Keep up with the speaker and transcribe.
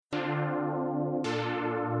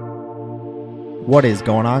What is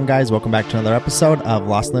going on, guys? Welcome back to another episode of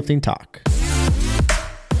Lost Lifting Talk.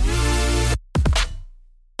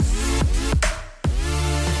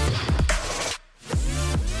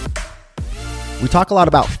 We talk a lot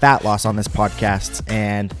about fat loss on this podcast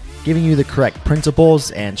and giving you the correct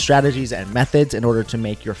principles and strategies and methods in order to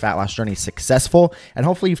make your fat loss journey successful. And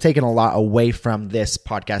hopefully you've taken a lot away from this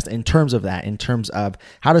podcast in terms of that, in terms of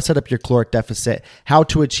how to set up your caloric deficit, how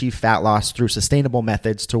to achieve fat loss through sustainable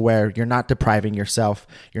methods to where you're not depriving yourself,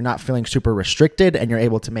 you're not feeling super restricted, and you're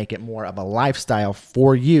able to make it more of a lifestyle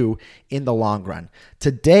for you in the long run.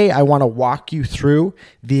 Today, I want to walk you through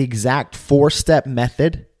the exact 4-step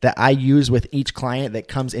method that I use with each client that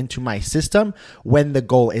comes into my system when the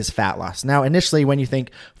goal is fat loss. Now, initially, when you think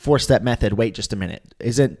 4-step method, wait just a minute.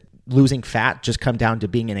 Isn't losing fat just come down to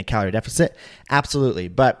being in a calorie deficit? Absolutely.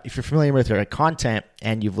 But if you're familiar with your content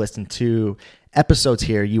and you've listened to episodes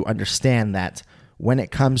here, you understand that when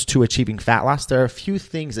it comes to achieving fat loss, there are a few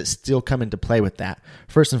things that still come into play with that.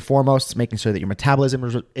 First and foremost, making sure that your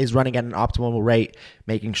metabolism is running at an optimal rate,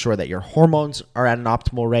 making sure that your hormones are at an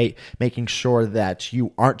optimal rate, making sure that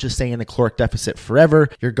you aren't just staying in a caloric deficit forever.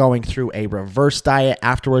 You're going through a reverse diet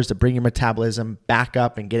afterwards to bring your metabolism back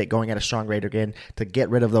up and get it going at a strong rate again, to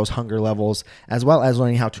get rid of those hunger levels, as well as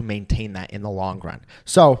learning how to maintain that in the long run.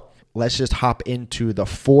 So let's just hop into the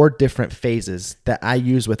 4 different phases that I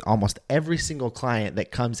use with almost every single client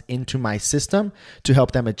that comes into my system to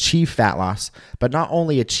help them achieve fat loss, but not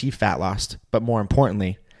only achieve fat loss, but more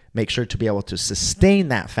importantly, make sure to be able to sustain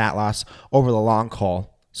that fat loss over the long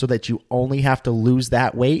haul so that you only have to lose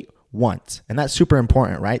that weight once. And that's super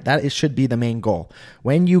important, right? That should be the main goal.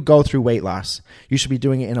 When you go through weight loss, you should be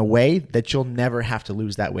doing it in a way that you'll never have to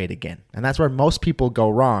lose that weight again. And that's where most people go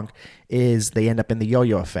wrong, is they end up in the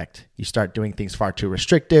yo-yo effect. You start doing things far too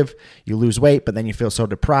restrictive, you lose weight, but then you feel so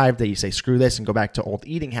deprived that you say, screw this, and go back to old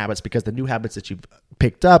eating habits because the new habits that you've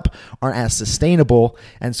picked up aren't as sustainable.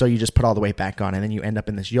 And so you just put all the weight back on, and then you end up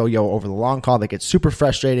in this yo-yo over the long haul that gets super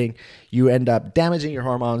frustrating. You end up damaging your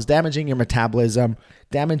hormones, damaging your metabolism,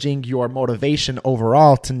 damaging your motivation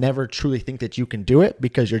overall to never truly think that you can do it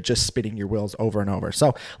because you're just spinning your wheels over and over.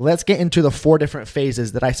 So let's get into the 4 different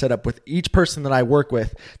phases that I set up with each person that I work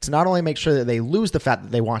with to not only make sure that they lose the fat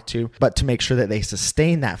that they want to, but to make sure that they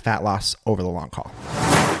sustain that fat loss over the long haul.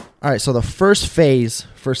 All right, so the first phase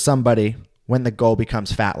for somebody when the goal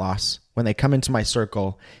becomes fat loss, when they come into my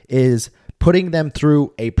circle, is putting them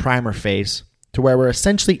through a primer phase to where we're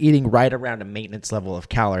essentially eating right around a maintenance level of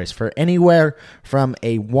calories for anywhere from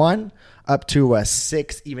a 1 up to a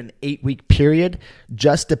 6, even 8-week period,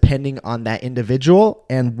 just depending on that individual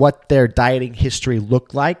and what their dieting history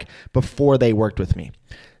looked like before they worked with me.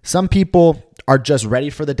 Some people are just ready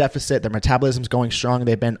for the deficit. Their metabolism's going strong.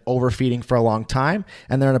 They've been overfeeding for a long time,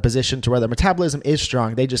 and they're in a position to where their metabolism is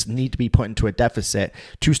strong. They just need to be put into a deficit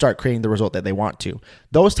to start creating the result that they want to.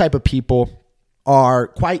 Those type of people are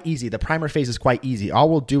quite easy. The primer phase is quite easy. All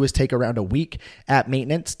we'll do is take around a week at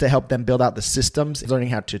maintenance to help them build out the systems, learning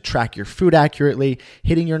how to track your food accurately,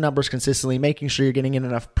 hitting your numbers consistently, making sure you're getting in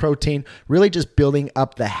enough protein, really just building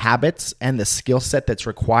up the habits and the skill set that's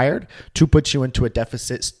required to put you into a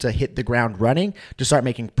deficit to hit the ground running, to start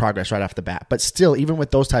making progress right off the bat. But still, even with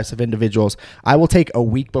those types of individuals, I will take a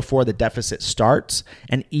week before the deficit starts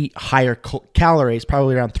and eat higher calories,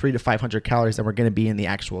 probably around 300 to 500 calories than we're going to be in the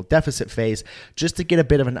actual deficit phase, just to get a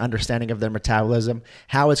bit of an understanding of their metabolism,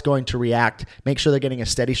 how it's going to react, make sure they're getting a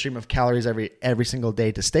steady stream of calories every single day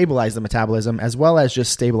to stabilize the metabolism, as well as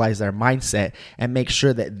just stabilize their mindset and make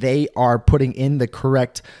sure that they are putting in the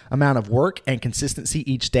correct amount of work and consistency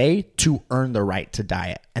each day to earn the right to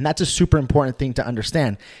diet. And that's a super important thing to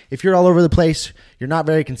understand. If you're all over the place, you're not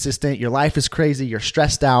very consistent, your life is crazy, you're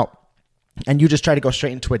stressed out, and you just try to go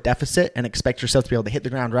straight into a deficit and expect yourself to be able to hit the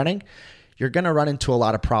ground running, you're going to run into a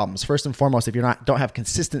lot of problems. First and foremost, if you don't have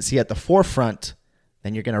consistency at the forefront,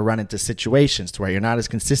 then you're going to run into situations to where you're not as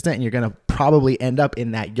consistent, and you're going to probably end up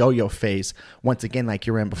in that yo-yo phase once again like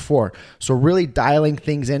you were in before. So really dialing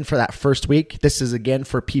things in for that first week. This is again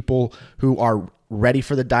for people who are ready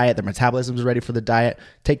for the diet, their metabolism is ready for the diet.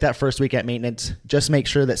 Take that first week at maintenance. Just make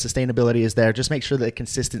sure that sustainability is there. Just make sure that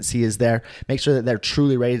consistency is there. Make sure that they're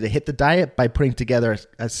truly ready to hit the diet by putting together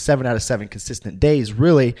a 7 out of 7 consistent days,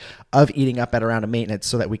 really, of eating up at around a maintenance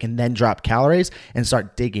so that we can then drop calories and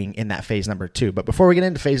start digging in that phase number 2. But before we get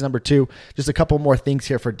into phase number 2, just a couple more things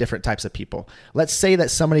here for different types of people. Let's say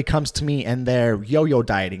that somebody comes to me and they're yo-yo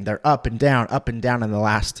dieting. They're up and down in the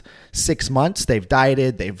last 6 months. They've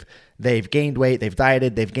dieted, they've gained weight, they've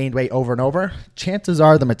dieted, they've gained weight over and over. Chances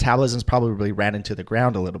are the metabolism's probably ran into the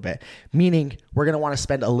ground a little bit, meaning we're going to want to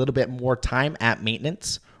spend a little bit more time at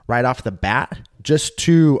maintenance right off the bat just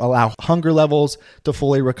to allow hunger levels to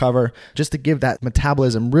fully recover, just to give that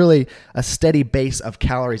metabolism really a steady base of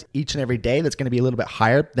calories each and every day that's going to be a little bit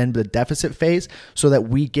higher than the deficit phase, so that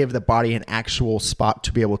we give the body an actual spot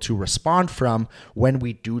to be able to respond from when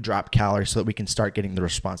we do drop calories, so that we can start getting the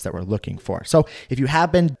response that we're looking for. So if you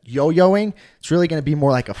have been yo-yoing, it's really going to be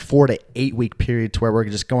more like a 4 to 8 week period to where we're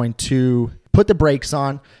just going to put the brakes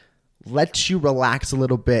on, let you relax a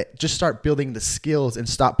little bit, just start building the skills and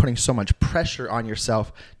stop putting so much pressure on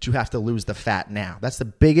yourself to have to lose the fat now. That's the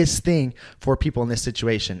biggest thing for people in this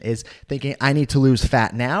situation, is thinking I need to lose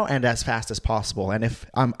fat now and as fast as possible. And if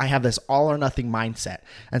I have this all or nothing mindset.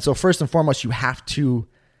 And so first and foremost, you have to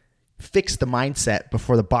fix the mindset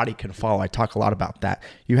before the body can follow. I talk a lot about that.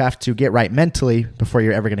 You have to get right mentally before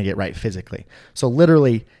you're ever going to get right physically. So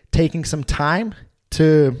literally taking some time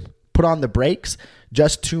to put on the brakes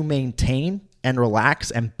just to maintain and relax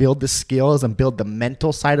and build the skills and build the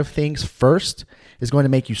mental side of things first is going to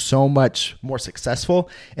make you so much more successful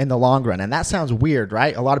in the long run. And that sounds weird,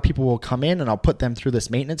 right? A lot of people will come in and I'll put them through this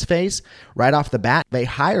maintenance phase right off the bat. They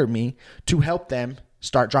hire me to help them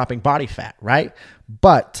start dropping body fat, right?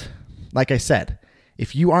 But like I said,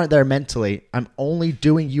 if you aren't there mentally, I'm only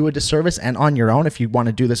doing you a disservice, and on your own, if you want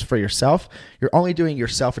to do this for yourself, you're only doing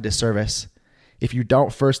yourself a disservice if you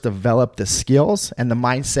don't first develop the skills and the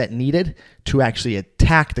mindset needed to actually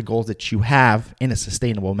attack the goals that you have in a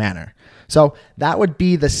sustainable manner. So that would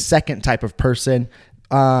be the second type of person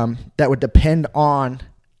that would depend on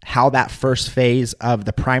how that first phase of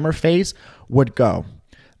the primer phase would go.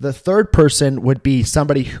 The third person would be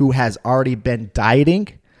somebody who has already been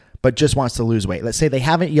dieting but just wants to lose weight. Let's say they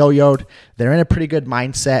haven't yo-yoed, they're in a pretty good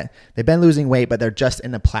mindset, they've been losing weight, but they're just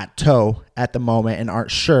in a plateau at the moment and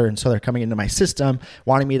aren't sure, and so they're coming into my system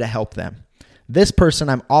wanting me to help them. This person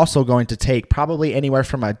I'm also going to take probably anywhere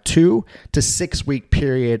from a 2 to 6 week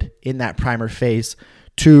period in that primer phase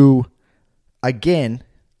to, again,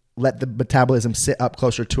 let the metabolism sit up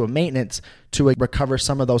closer to a maintenance to recover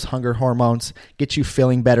some of those hunger hormones, get you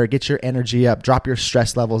feeling better, get your energy up, drop your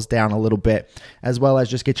stress levels down a little bit, as well as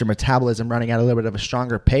just get your metabolism running at a little bit of a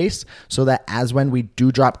stronger pace, so that as when we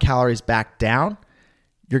do drop calories back down,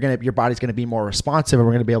 your body's going to be more responsive, and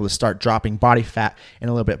we're going to be able to start dropping body fat in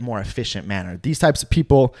a little bit more efficient manner. These types of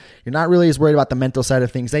people, you're not really as worried about the mental side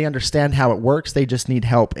of things. They understand how it works. They just need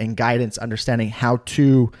help and guidance, understanding how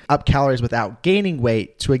to up calories without gaining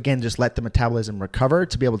weight to, again, just let the metabolism recover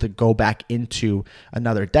to be able to go back into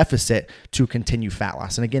another deficit to continue fat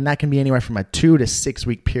loss. And again, that can be anywhere from a 2 to 6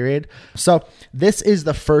 week period. So this is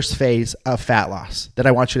the first phase of fat loss that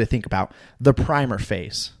I want you to think about, the primer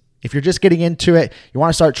phase. If you're just getting into it, you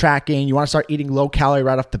want to start tracking, you want to start eating low calorie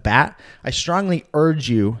right off the bat, I strongly urge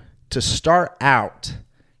you to start out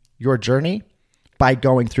your journey by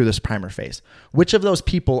going through this primer phase. Which of those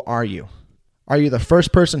people are you? Are you the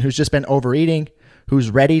first person who's just been overeating,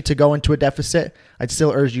 who's ready to go into a deficit? I'd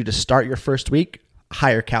still urge you to start your first week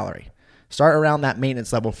higher calorie. Start around that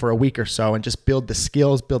maintenance level for a week or so and just build the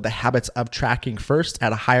skills, build the habits of tracking first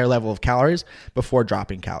at a higher level of calories before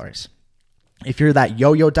dropping calories. If you're that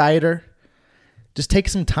yo-yo dieter, just take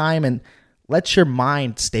some time and let your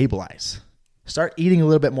mind stabilize. Start eating a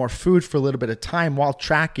little bit more food for a little bit of time while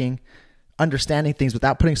tracking, understanding things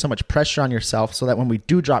without putting so much pressure on yourself, so that when we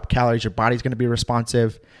do drop calories, your body's going to be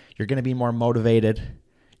responsive. You're going to be more motivated.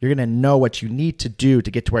 You're going to know what you need to do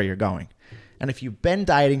to get to where you're going. And if you've been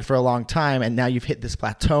dieting for a long time and now you've hit this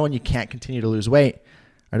plateau and you can't continue to lose weight,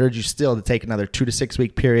 I'd urge you still to take another 2 to 6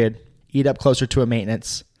 week period, eat up closer to a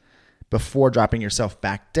maintenance, before dropping yourself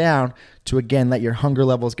back down to, again, let your hunger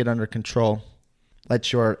levels get under control,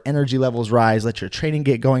 let your energy levels rise, let your training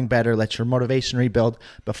get going better, let your motivation rebuild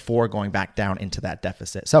before going back down into that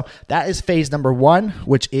deficit. So that is phase number 1,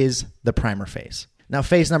 which is the primer phase. Now,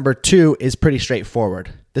 phase number 2 is pretty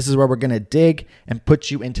straightforward. This is where we're going to dig and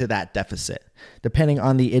put you into that deficit. Depending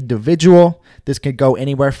on the individual, this could go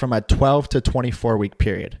anywhere from a 12 to 24 week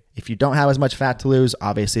period. If you don't have as much fat to lose,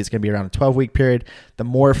 obviously it's going to be around a 12-week period. The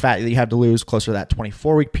more fat that you have to lose, closer to that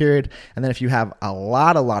 24-week period. And then if you have a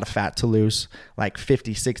lot of fat to lose, like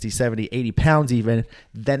 50, 60, 70, 80 pounds even,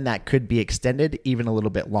 then that could be extended even a little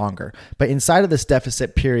bit longer. But inside of this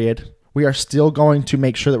deficit period, we are still going to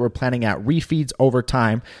make sure that we're planning out refeeds over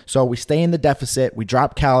time. So we stay in the deficit, we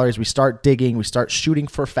drop calories, we start digging, we start shooting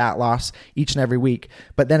for fat loss each and every week.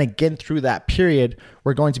 But then again, through that period,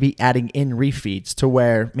 we're going to be adding in refeeds to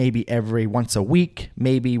where maybe every once a week,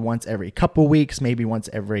 maybe once every couple weeks, maybe once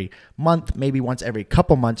every month, maybe once every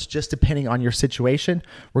couple months, just depending on your situation.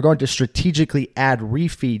 We're going to strategically add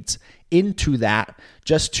refeeds into that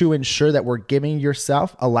just to ensure that we're giving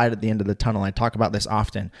yourself a light at the end of the tunnel. I talk about this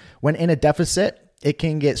often. When in a deficit, it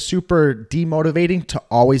can get super demotivating to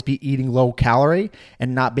always be eating low calorie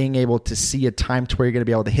and not being able to see a time to where you're going to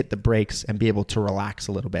be able to hit the brakes and be able to relax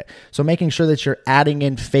a little bit. So making sure that you're adding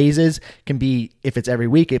in phases can be, if it's every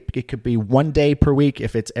week, it could be 1 day per week.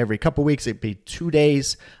 If it's every couple weeks, it'd be 2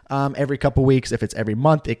 days every couple weeks. If it's every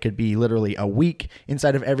month, it could be literally a week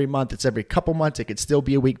inside of every month. It's every couple months. It could still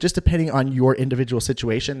be a week, just depending on your individual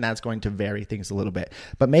situation. That's going to vary things a little bit.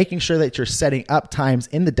 But making sure that you're setting up times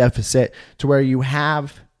in the deficit to where you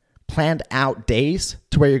have planned out days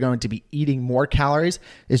to where you're going to be eating more calories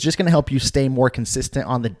is just going to help you stay more consistent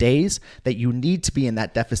on the days that you need to be in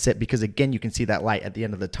that deficit, because again, you can see that light at the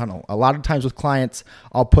end of the tunnel. A lot of times with clients,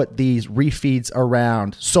 I'll put these refeeds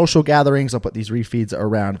around social gatherings. I'll put these refeeds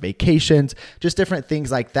around vacations, just different things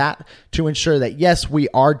like that to ensure that yes, we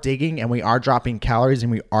are digging and we are dropping calories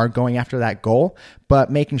and we are going after that goal, but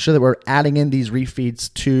making sure that we're adding in these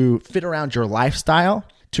refeeds to fit around your lifestyle,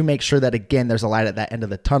 to make sure that, again, there's a light at that end of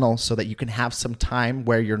the tunnel so that you can have some time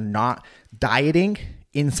where you're not dieting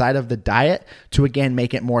inside of the diet to, again,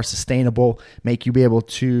 make it more sustainable, make you be able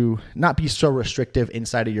to not be so restrictive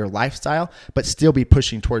inside of your lifestyle, but still be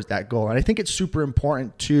pushing towards that goal. And I think it's super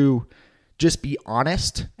important to just be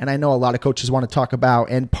honest. And I know a lot of coaches want to talk about,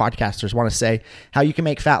 and podcasters want to say, how you can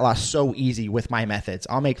make fat loss so easy with my methods.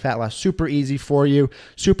 I'll make fat loss super easy for you,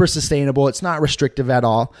 super sustainable. It's not restrictive at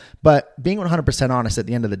all. But being 100% honest at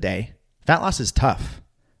the end of the day, fat loss is tough.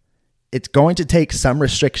 It's going to take some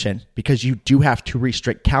restriction because you do have to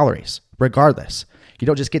restrict calories regardless. You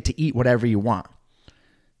don't just get to eat whatever you want.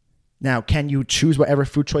 Now, can you choose whatever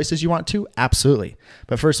food choices you want to? Absolutely.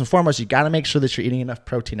 But first and foremost, you got to make sure that you're eating enough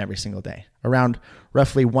protein every single day, around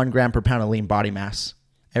roughly 1 gram per pound of lean body mass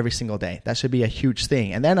every single day. That should be a huge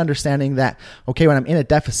thing. And then understanding that, okay, when I'm in a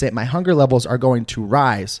deficit, my hunger levels are going to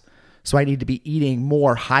rise. So I need to be eating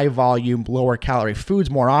more high volume, lower calorie foods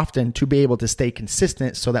more often to be able to stay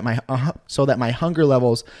consistent so that my hunger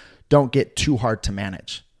levels don't get too hard to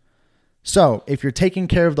manage. So if you're taking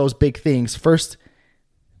care of those big things, first,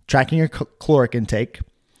 tracking your caloric intake,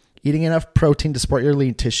 eating enough protein to support your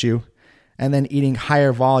lean tissue, and then eating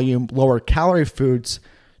higher volume, lower calorie foods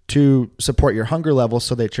to support your hunger levels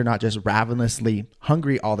so that you're not just ravenously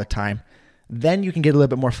hungry all the time. Then you can get a little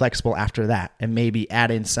bit more flexible after that and maybe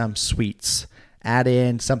add in some sweets, add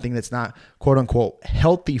in something that's not quote unquote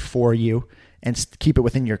healthy for you and keep it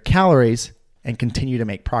within your calories and continue to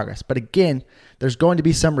make progress. But again, there's going to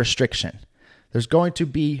be some restriction. There's going to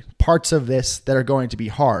be parts of this that are going to be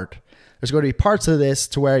hard. There's going to be parts of this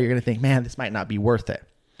to where you're going to think, man, this might not be worth it.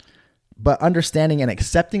 But understanding and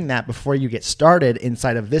accepting that before you get started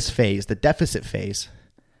inside of this phase, the deficit phase,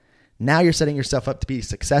 now you're setting yourself up to be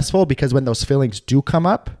successful, because when those feelings do come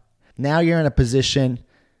up, now you're in a position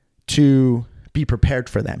to be prepared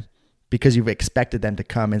for them because you've expected them to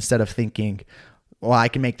come, instead of thinking, well, I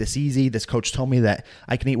can make this easy. This coach told me that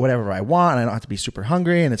I can eat whatever I want and I don't have to be super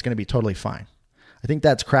hungry and it's going to be totally fine. I think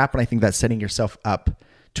that's crap, and I think that's setting yourself up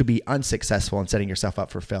to be unsuccessful and setting yourself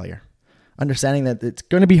up for failure. Understanding that it's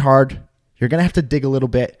going to be hard, you're going to have to dig a little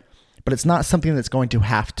bit, but it's not something that's going to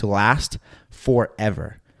have to last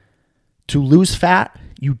forever. To lose fat,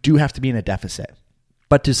 you do have to be in a deficit,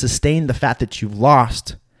 but to sustain the fat that you've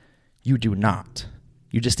lost, you do not.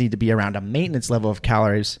 You just need to be around a maintenance level of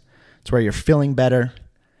calories. It's where you're feeling better,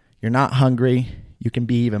 you're not hungry, you can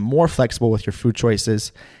be even more flexible with your food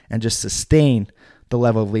choices and just sustain the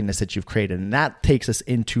level of leanness that you've created. And that takes us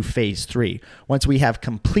into phase 3. Once we have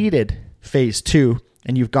completed phase 2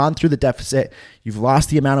 and you've gone through the deficit, you've lost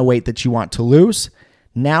the amount of weight that you want to lose,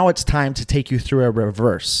 now it's time to take you through a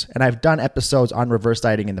reverse. And I've done episodes on reverse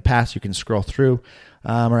dieting in the past. You can scroll through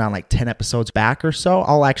around like 10 episodes back or so.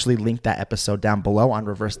 I'll actually link that episode down below on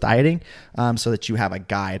reverse dieting so that you have a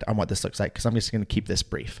guide on what this looks like, because I'm just going to keep this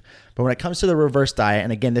brief. But when it comes to the reverse diet,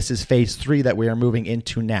 and again, this is phase 3 that we are moving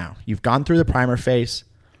into now. You've gone through the primer phase.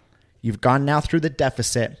 You've gone now through the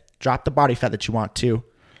deficit, dropped the body fat that you want to.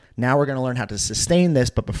 Now we're going to learn how to sustain this,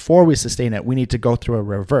 but before we sustain it, we need to go through a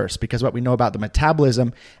reverse, because what we know about the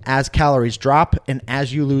metabolism, as calories drop and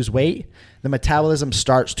as you lose weight, the metabolism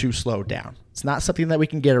starts to slow down. It's not something that we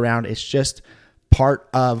can get around. It's just part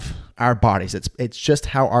of our bodies. It's just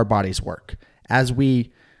how our bodies work. As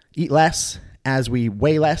we eat less, as we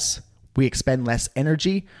weigh less, we expend less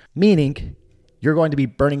energy, meaning you're going to be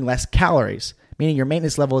burning less calories, meaning your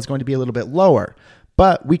maintenance level is going to be a little bit lower.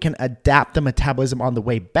 But we can adapt the metabolism on the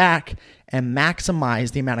way back and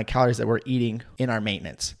maximize the amount of calories that we're eating in our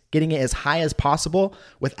maintenance. Getting it as high as possible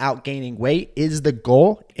without gaining weight is the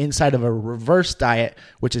goal inside of a reverse diet,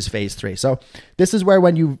 which is phase 3. So this is where,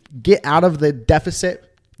 when you get out of the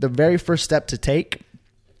deficit, the very first step to take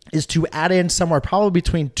is to add in somewhere probably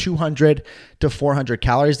between 200 to 400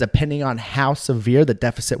 calories, depending on how severe the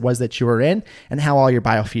deficit was that you were in and how all your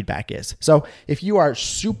biofeedback is. So if you are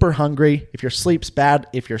super hungry, if your sleep's bad,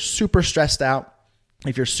 if you're super stressed out,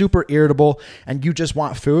 if you're super irritable and you just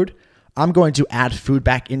want food, I'm going to add food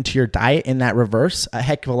back into your diet in that reverse a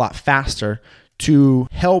heck of a lot faster to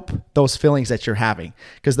help those feelings that you're having.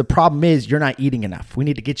 Because the problem is you're not eating enough. We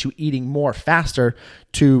need to get you eating more faster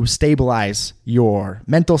to stabilize your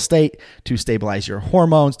mental state, to stabilize your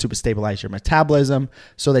hormones, to stabilize your metabolism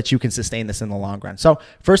so that you can sustain this in the long run. So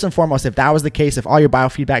first and foremost, if that was the case, if all your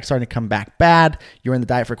biofeedback starting to come back bad, you're in the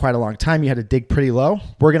diet for quite a long time, you had to dig pretty low,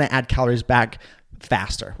 we're going to add calories back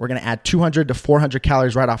faster. We're going to add 200 to 400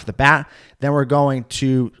 calories right off the bat. Then we're going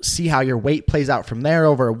to see how your weight plays out from there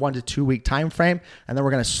over a 1 to 2 week time frame. And then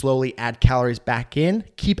we're going to slowly add calories back in,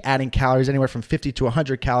 keep adding calories anywhere from 50 to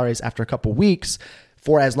 100 calories after a couple weeks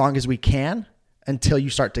for as long as we can until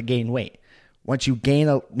you start to gain weight. Once you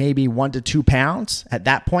gain maybe 1 to 2 pounds at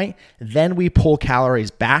that point, then we pull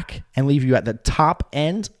calories back and leave you at the top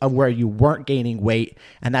end of where you weren't gaining weight.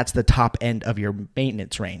 And that's the top end of your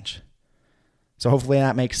maintenance range. So hopefully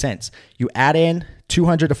that makes sense. You add in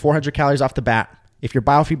 200 to 400 calories off the bat. If your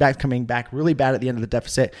biofeedback is coming back really bad at the end of the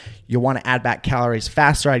deficit, you'll want to add back calories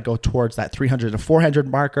faster. I'd go towards that 300 to 400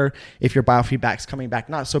 marker. If your biofeedback is coming back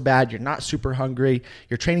not so bad, you're not super hungry,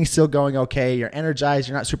 your training's still going okay, you're energized,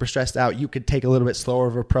 you're not super stressed out, you could take a little bit slower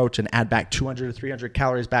of approach and add back 200 to 300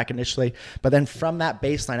 calories back initially. But then from that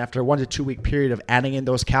baseline, after a 1 to 2 week period of adding in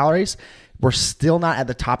those calories, we're still not at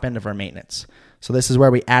the top end of our maintenance. So this is where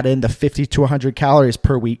we add in the 50 to 100 calories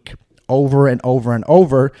per week over and over and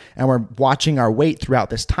over, and we're watching our weight throughout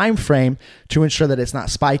this time frame to ensure that it's not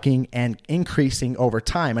spiking and increasing over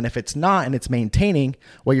time. And if it's not and it's maintaining,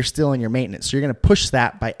 well, you're still in your maintenance. So you're going to push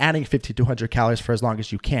that by adding 50 to 100 calories for as long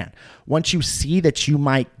as you can. Once you see that you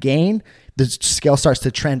might gain, the scale starts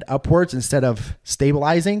to trend upwards instead of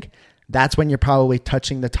stabilizing. That's when you're probably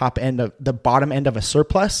touching the bottom end of a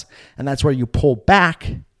surplus, and that's where you pull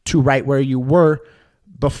back to right where you were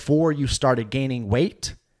before you started gaining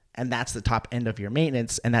weight. And that's the top end of your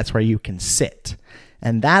maintenance. And that's where you can sit.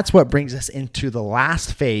 And that's what brings us into the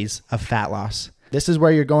last phase of fat loss. This is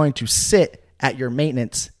where you're going to sit at your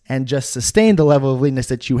maintenance and just sustain the level of leanness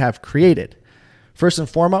that you have created. First and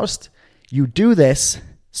foremost, you do this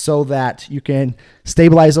so that you can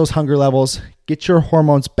stabilize those hunger levels, get your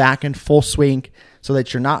hormones back in full swing, so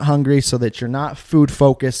that you're not hungry, so that you're not food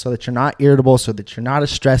focused, so that you're not irritable, so that you're not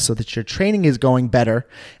as stressed, so that your training is going better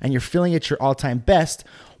and you're feeling at your all-time best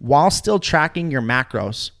while still tracking your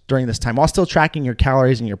macros during this time, while still tracking your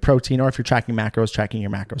calories and your protein, or if you're tracking your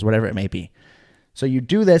macros, whatever it may be. So you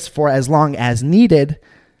do this for as long as needed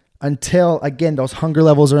until, again, those hunger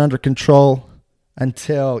levels are under control,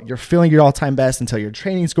 until you're feeling your all-time best, until your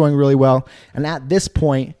training is going really well. And at this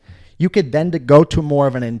point, you could then go to more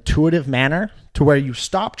of an intuitive manner to where you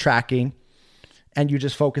stop tracking and you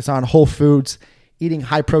just focus on whole foods, eating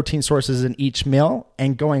high protein sources in each meal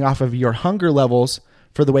and going off of your hunger levels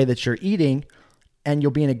for the way that you're eating. And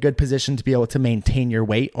you'll be in a good position to be able to maintain your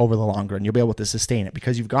weight over the long run. You'll be able to sustain it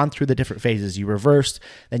because you've gone through the different phases. You reversed,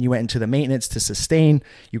 then you went into the maintenance to sustain.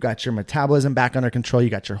 You got your metabolism back under control.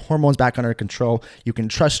 You got your hormones back under control. You can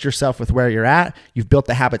trust yourself with where you're at. You've built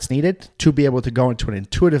the habits needed to be able to go into an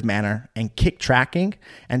intuitive manner and kick tracking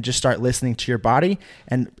and just start listening to your body.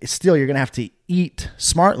 And still, you're going to have to eat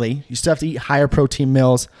smartly. You still have to eat higher protein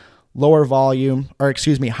meals, higher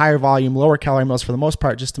volume, lower calorie meals for the most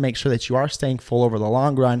part, just to make sure that you are staying full over the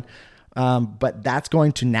long run. But that's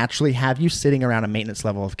going to naturally have you sitting around a maintenance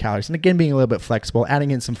level of calories. And again, being a little bit flexible,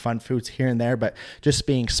 adding in some fun foods here and there, but just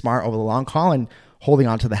being smart over the long haul and holding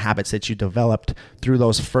on to the habits that you developed through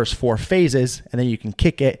those first 4 phases. And then you can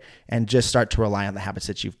kick it and just start to rely on the habits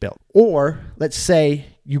that you've built. Or let's say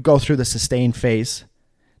you go through the sustain phase.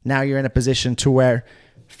 Now you're in a position to where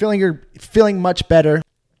you're feeling much better.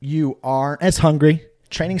 You aren't as hungry.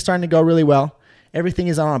 Training's starting to go really well. Everything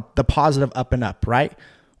is on the positive up and up, right?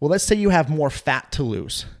 Well, let's say you have more fat to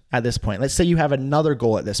lose at this point. Let's say you have another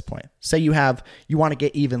goal at this point. Say you want to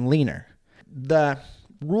get even leaner. The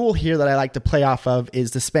rule here that I like to play off of is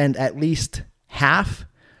to spend at least half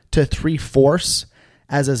to 3/4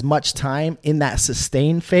 as much time in that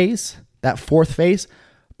sustain phase, that 4th phase,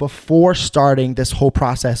 before starting this whole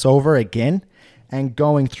process over again and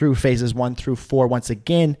going through phases 1 through 4 once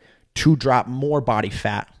again to drop more body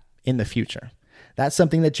fat in the future. That's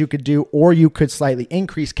something that you could do, or you could slightly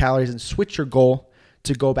increase calories and switch your goal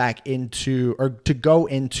to go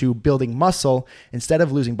into building muscle instead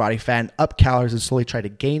of losing body fat and up calories and slowly try to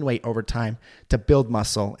gain weight over time to build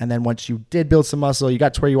muscle. And then once you did build some muscle, you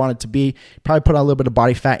got to where you wanted to be, probably put on a little bit of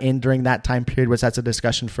body fat in during that time period, which that's a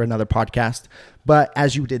discussion for another podcast. But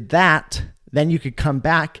as you did that, then you could come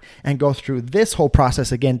back and go through this whole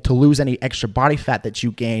process again to lose any extra body fat that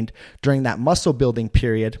you gained during that muscle building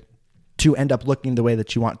period to end up looking the way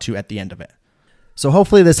that you want to at the end of it. So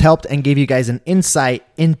hopefully this helped and gave you guys an insight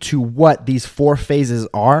into what these 4 phases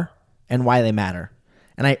are and why they matter.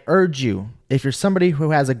 And I urge you, if you're somebody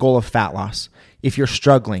who has a goal of fat loss, if you're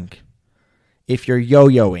struggling, if you're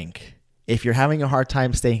yo-yoing, if you're having a hard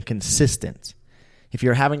time staying consistent, if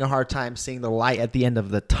you're having a hard time seeing the light at the end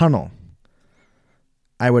of the tunnel,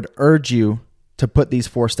 I would urge you to put these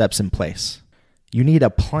 4 steps in place. You need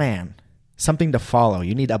a plan, something to follow.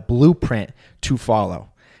 You need a blueprint to follow.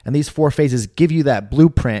 And these 4 phases give you that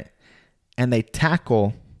blueprint, and they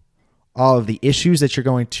tackle all of the issues that you're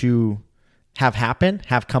going to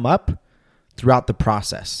have come up throughout the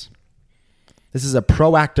process. This is a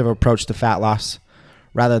proactive approach to fat loss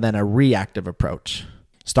rather than a reactive approach.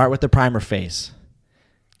 Start with the primer phase.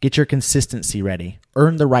 Get your consistency ready.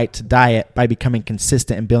 Earn the right to diet by becoming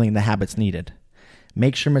consistent and building the habits needed.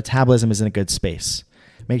 Make sure metabolism is in a good space.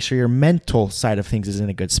 Make sure your mental side of things is in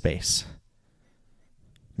a good space.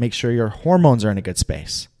 Make sure your hormones are in a good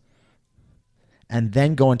space. And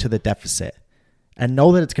then go into the deficit. And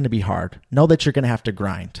know that it's going to be hard. Know that you're going to have to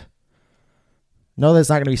grind. Know that it's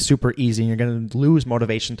not going to be super easy and you're going to lose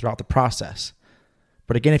motivation throughout the process.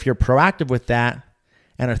 But again, if you're proactive with that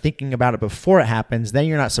and are thinking about it before it happens, then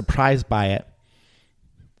you're not surprised by it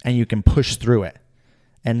and you can push through it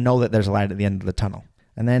and know that there's a light at the end of the tunnel.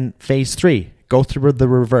 And then phase 3, go through the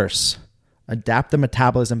reverse. Adapt the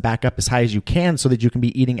metabolism back up as high as you can so that you can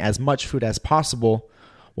be eating as much food as possible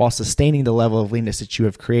while sustaining the level of leanness that you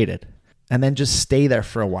have created. And then just stay there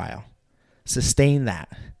for a while. Sustain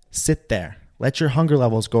that. Sit there. Let your hunger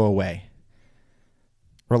levels go away.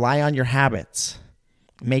 Rely on your habits.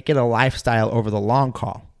 Make it a lifestyle over the long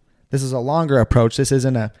haul. This is a longer approach. This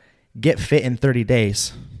isn't a get fit in 30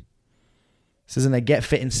 days. This isn't a get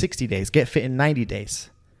fit in 60 days, get fit in 90 days.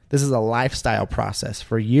 This is a lifestyle process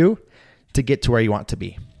for you to get to where you want to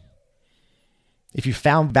be. If you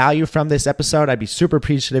found value from this episode, I'd be super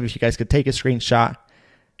appreciative if you guys could take a screenshot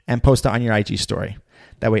and post it on your IG story.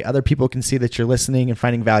 That way other people can see that you're listening and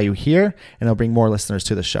finding value here, and it'll bring more listeners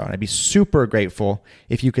to the show. And I'd be super grateful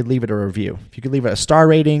if you could leave it a review. If you could leave it a star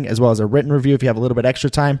rating as well as a written review if you have a little bit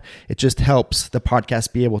extra time. It just helps the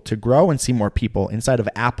podcast be able to grow and see more people inside of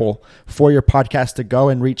Apple. For your podcast to go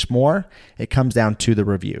and reach more, it comes down to the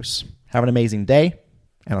reviews. Have an amazing day,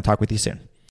 and I'll talk with you soon.